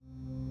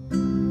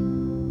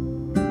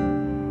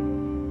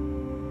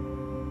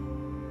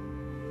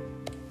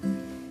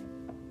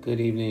Good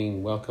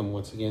evening. Welcome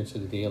once again to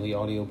the Daily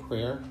Audio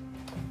Prayer.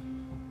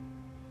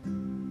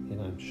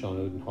 And I'm Sean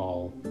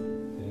Odenhall.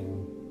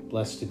 I'm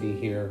blessed to be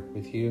here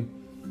with you.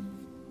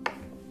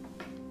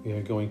 We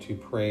are going to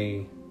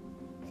pray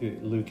through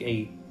Luke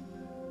 8,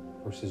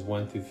 verses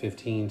 1 through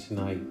 15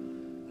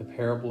 tonight, the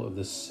parable of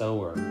the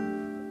sower.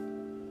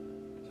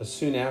 So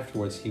soon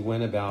afterwards, he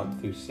went about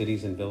through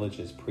cities and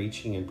villages,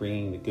 preaching and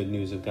bringing the good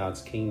news of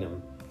God's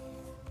kingdom.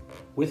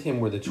 With him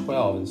were the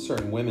 12 and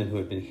certain women who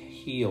had been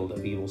healed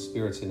of evil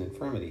spirits and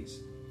infirmities.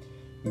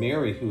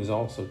 Mary, who was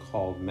also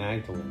called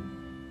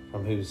Magdalene,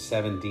 from whose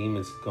 7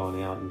 demons had gone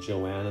out, and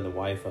Joanna, the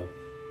wife of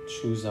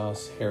Chuza,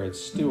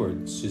 Herod's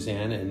steward,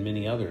 Susanna, and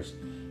many others,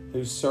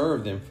 who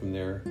served them from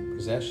their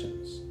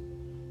possessions.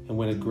 And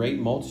when a great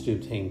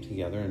multitude came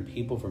together, and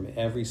people from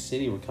every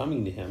city were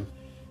coming to him,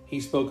 he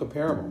spoke a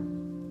parable.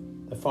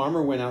 The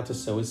farmer went out to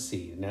sow his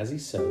seed, and as he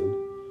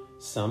sowed,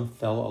 some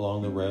fell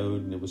along the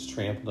road, and it was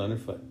trampled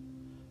underfoot.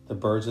 The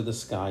birds of the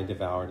sky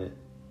devoured it.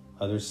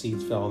 Other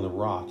seeds fell on the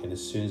rock, and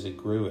as soon as it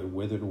grew, it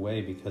withered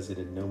away because it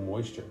had no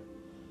moisture.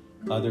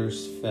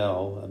 Others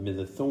fell amid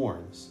the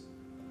thorns,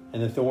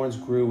 and the thorns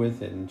grew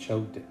with it and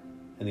choked it.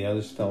 And the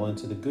others fell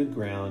into the good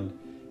ground,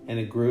 and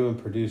it grew and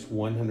produced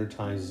 100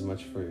 times as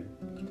much fruit.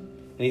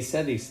 And he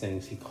said these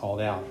things. He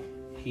called out,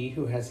 "He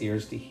who has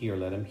ears to hear,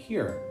 let him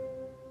hear."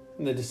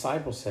 And the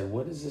disciples said,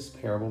 "What does this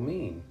parable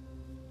mean?"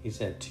 He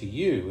said, "To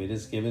you it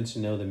is given to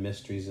know the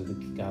mysteries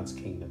of God's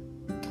kingdom.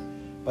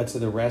 But to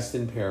the rest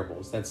in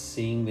parables, that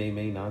seeing they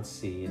may not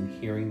see, and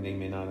hearing they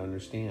may not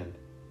understand.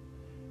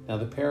 Now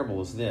the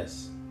parable is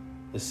this: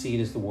 the seed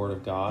is the word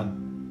of God,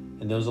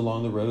 and those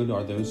along the road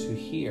are those who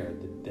hear.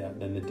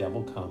 Then the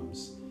devil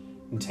comes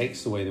and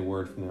takes away the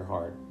word from their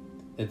heart,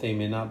 that they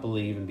may not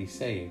believe and be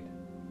saved.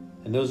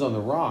 And those on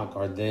the rock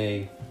are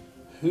they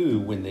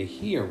who, when they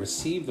hear,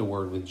 receive the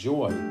word with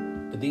joy,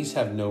 but these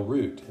have no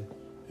root,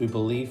 who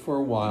believe for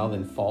a while,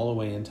 then fall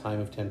away in time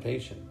of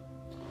temptation.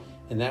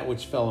 And that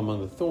which fell among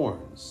the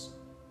thorns,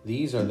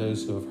 these are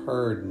those who have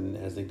heard, and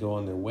as they go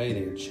on their way,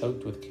 they are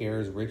choked with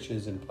cares,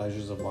 riches, and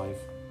pleasures of life,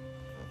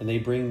 and they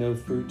bring no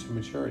fruit to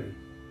maturity.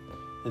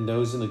 And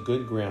those in the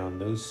good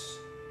ground,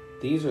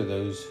 these are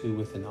those who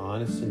with an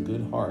honest and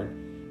good heart,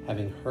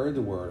 having heard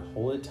the word,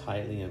 hold it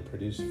tightly and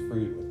produce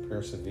fruit with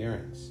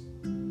perseverance.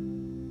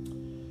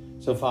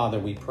 So Father,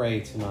 we pray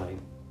tonight.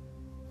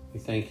 We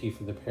thank you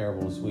for the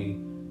parables. We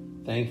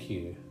thank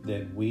you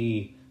that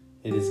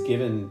it is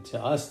given to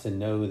us to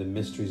know the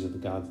mysteries of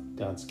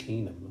God's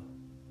kingdom,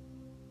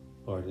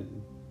 Lord,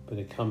 but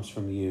it comes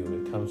from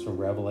you. It comes from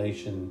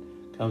revelation,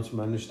 it comes from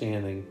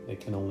understanding that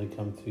can only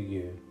come through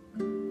you.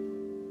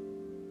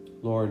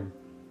 Lord,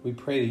 we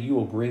pray that you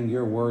will bring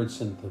your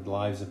words into the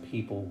lives of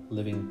people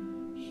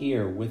living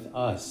here with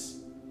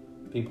us,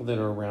 people that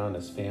are around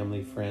us,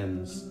 family,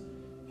 friends,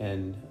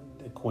 and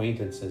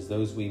acquaintances,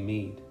 those we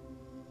meet.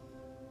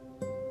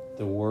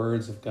 The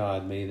words of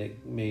God, may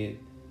it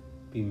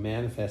be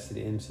manifested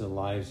into the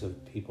lives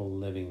of people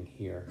living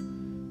here.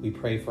 We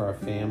pray for our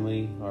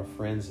family, our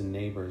friends and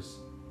neighbors.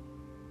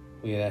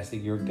 We ask that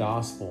your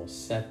gospel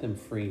set them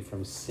free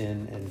from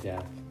sin and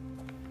death.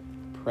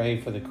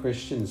 Pray for the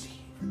Christians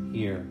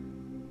here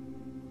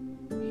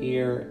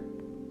in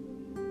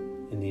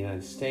the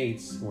United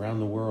States, around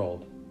the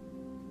world,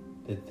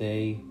 that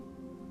they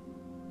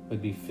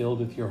would be filled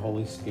with your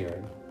Holy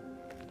Spirit,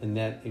 and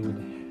that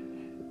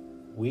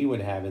we would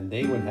have and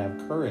they would have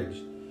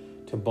courage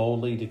to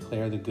boldly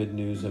declare the good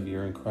news of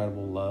your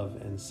incredible love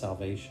and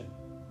salvation.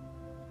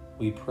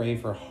 We pray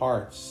for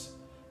hearts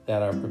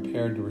that are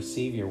prepared to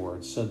receive your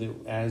words, so that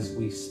as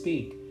we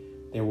speak,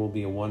 there will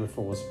be a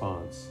wonderful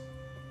response.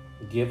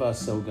 Give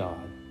us, O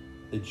God,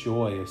 the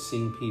joy of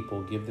seeing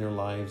people give their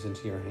lives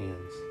into your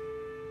hands.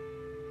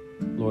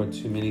 Lord,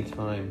 too many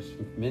times,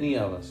 many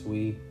of us,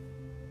 we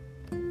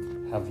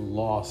have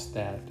lost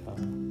that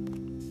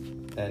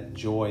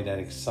joy, that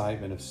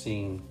excitement of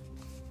seeing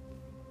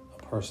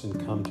person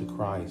come to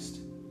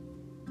Christ.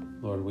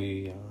 Lord,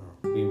 we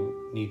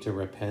need to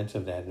repent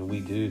of that, and we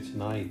do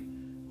tonight.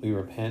 We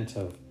repent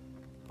of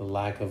the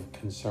lack of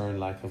concern,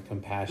 lack of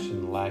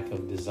compassion, lack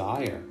of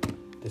desire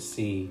to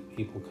see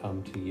people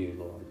come to you,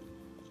 Lord.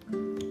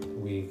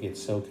 We get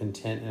so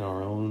content in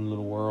our own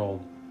little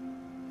world,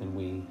 and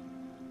we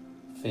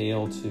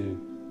fail to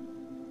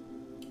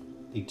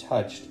be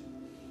touched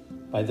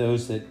by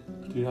those that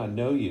do not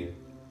know you,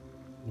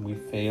 and we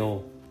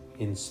fail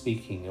in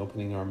speaking,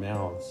 opening our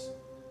mouths.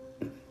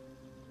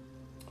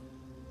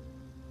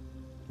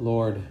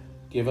 Lord,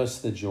 give us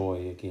the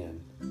joy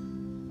again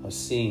of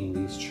seeing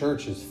these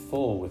churches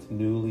full with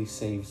newly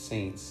saved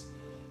saints,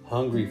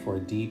 hungry for a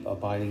deep,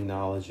 abiding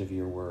knowledge of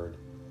your word.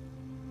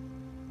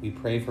 We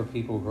pray for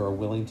people who are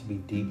willing to be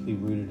deeply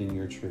rooted in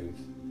your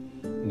truth,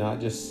 not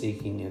just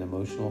seeking an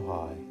emotional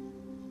high.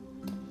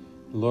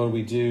 Lord,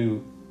 we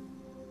do,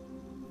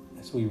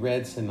 as we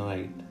read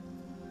tonight,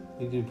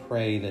 we do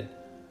pray that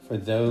for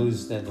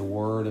those that the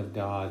word of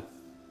God,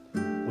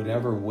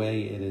 whatever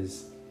way it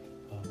is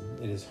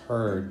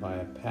heard by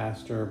a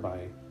pastor,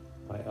 by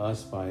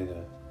us, by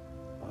a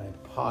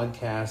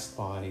podcast,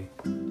 by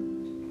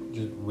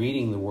just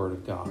reading the Word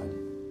of God.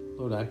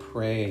 Lord, I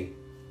pray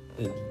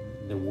that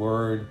the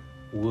Word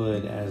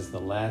would, as the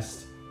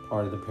last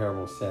part of the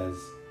parable says,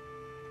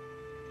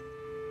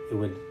 it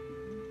would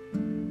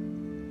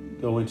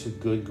go into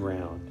good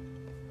ground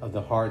of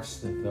the hearts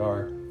that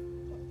are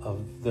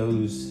of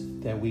those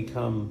that we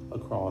come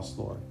across,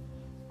 Lord.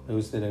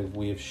 Those that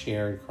we have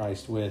shared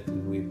Christ with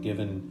and we've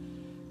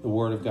given the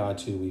Word of God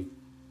to,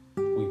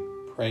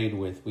 we've prayed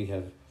with, we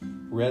have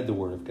read the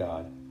Word of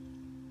God.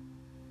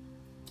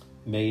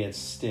 May it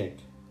stick.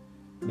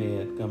 May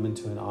it come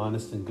into an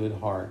honest and good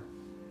heart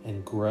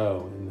and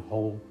grow and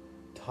hold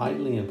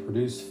tightly and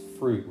produce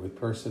fruit with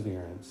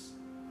perseverance.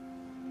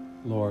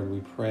 Lord, we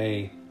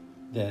pray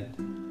that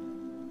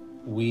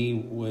we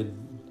would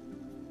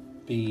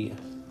be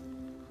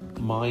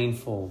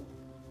mindful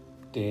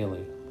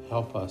daily.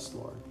 Help us,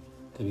 Lord,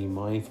 to be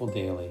mindful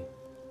daily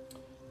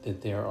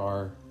that there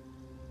are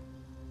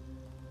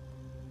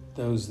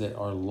those that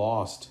are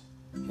lost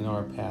in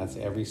our paths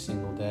every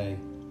single day.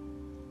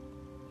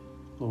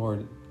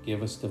 Lord,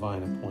 give us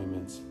divine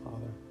appointments,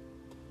 Father.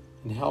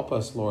 And help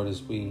us, Lord,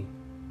 as we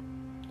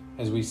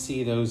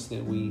see those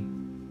that we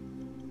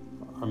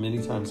are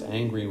many times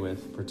angry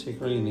with,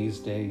 particularly in these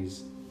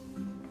days,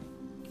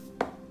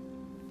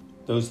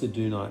 those that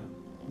do not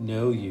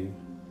know you,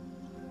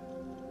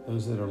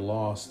 those that are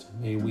lost,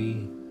 may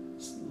we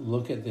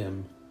look at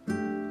them.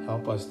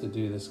 Help us to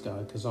do this,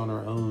 God, because on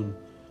our own,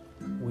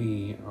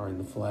 we are in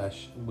the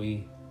flesh.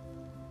 We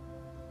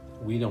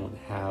don't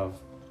have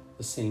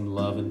the same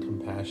love and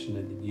compassion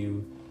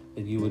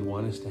that you would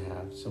want us to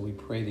have. So we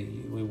pray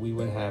that we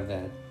would have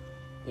that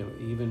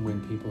even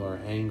when people are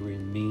angry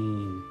and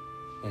mean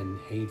and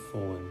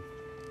hateful and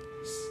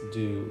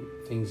do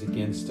things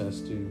against us,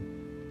 do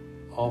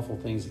awful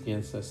things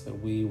against us, that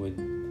we would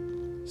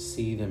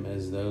see them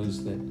as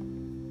those that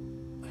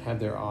have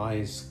their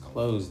eyes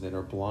closed, that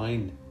are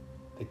blind,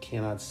 that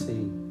cannot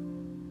see.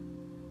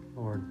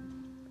 Lord,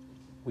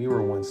 we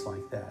were once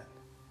like that.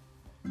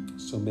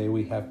 So may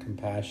we have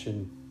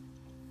compassion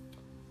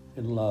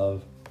and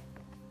love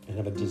and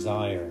have a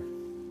desire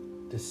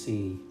to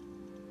see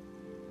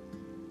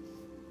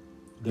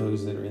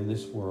those that are in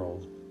this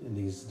world in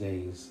these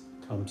days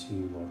come to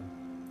you, Lord.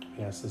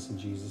 We ask this in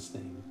Jesus'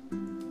 name.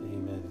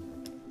 Amen.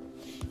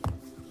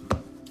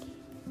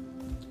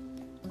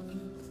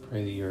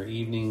 Pray that your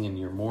evening and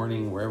your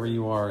morning, wherever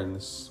you are in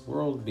this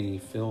world, be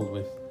filled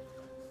with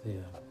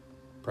the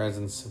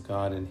presence of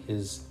God, and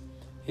His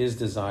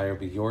desire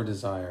be your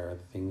desire,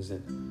 the things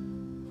that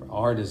for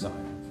our desire,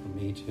 for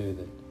me too,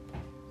 that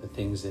the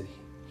things that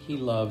He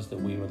loves that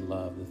we would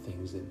love, the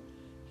things that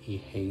He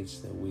hates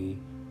that we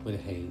would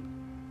hate,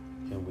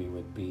 and we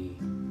would be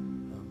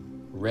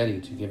ready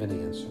to give an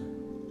answer.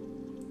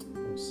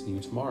 We'll see you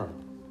tomorrow.